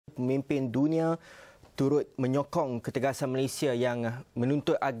pemimpin dunia turut menyokong ketegasan Malaysia yang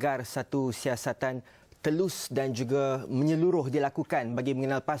menuntut agar satu siasatan telus dan juga menyeluruh dilakukan bagi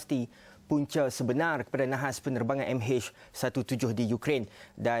mengenal pasti punca sebenar kepada nahas penerbangan MH17 di Ukraine.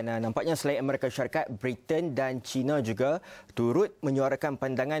 Dan nampaknya selain Amerika Syarikat, Britain dan China juga turut menyuarakan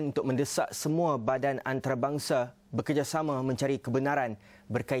pandangan untuk mendesak semua badan antarabangsa bekerjasama mencari kebenaran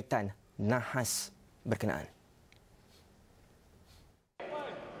berkaitan nahas berkenaan.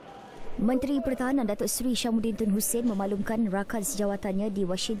 Menteri Pertahanan Datuk Seri Syamuddin Tun Hussein memaklumkan rakan sejawatannya di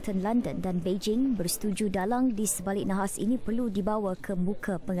Washington, London dan Beijing bersetuju dalang di sebalik nahas ini perlu dibawa ke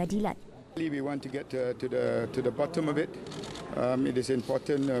muka pengadilan. We want to get to the bottom of it. It is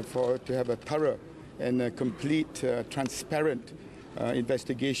important to have a thorough and a complete, transparent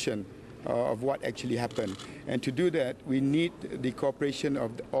investigation of what actually happened. And to do that, we need the cooperation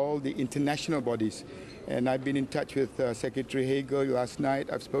of all the international bodies. And I've been in touch with Secretary Hagel last night.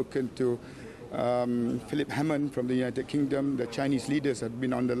 I've spoken to Philip Hammond from the United Kingdom. The Chinese leaders have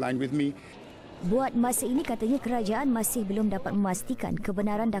been on the line with me. Buat masa ini katanya kerajaan masih belum dapat memastikan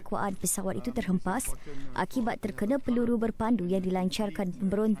kebenaran dakwaan pesawat itu terhempas akibat terkena peluru berpandu yang dilancarkan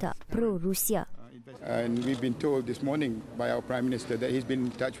pemberontak pro-Rusia. And we've been told this morning by our Prime Minister that he's been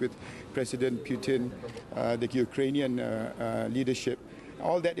in touch with President Putin, the Ukrainian leadership.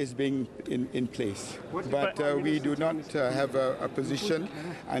 All that is being in place, but we do not have a position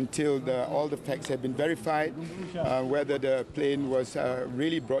until all the facts have been verified, whether the plane was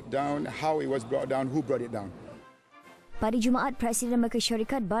really brought down, how it was brought down, who brought it down. Pada Jumaat, Presiden Amerika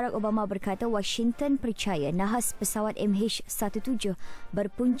Syarikat Barack Obama berkata Washington percaya nahas pesawat MH17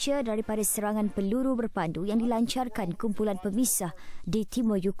 berpunca daripada serangan peluru berpandu yang dilancarkan kumpulan pemisah di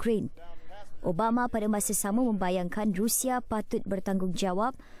timur Ukraine. Obama pada masa sama membayangkan Rusia patut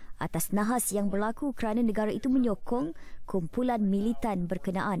bertanggungjawab atas nahas yang berlaku kerana negara itu menyokong kumpulan militan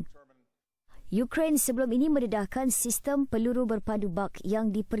berkenaan. Ukraine sebelum ini mendedahkan sistem peluru berpandu bak yang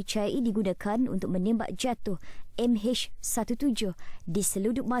dipercayai digunakan untuk menembak jatuh MH17 di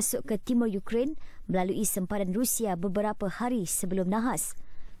seluduk masuk ke timur Ukraine melalui sempadan Rusia beberapa hari sebelum nahas.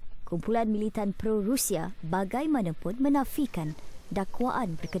 Kumpulan militan pro-Rusia bagaimanapun menafikan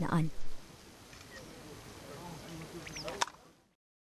dakwaan berkenaan.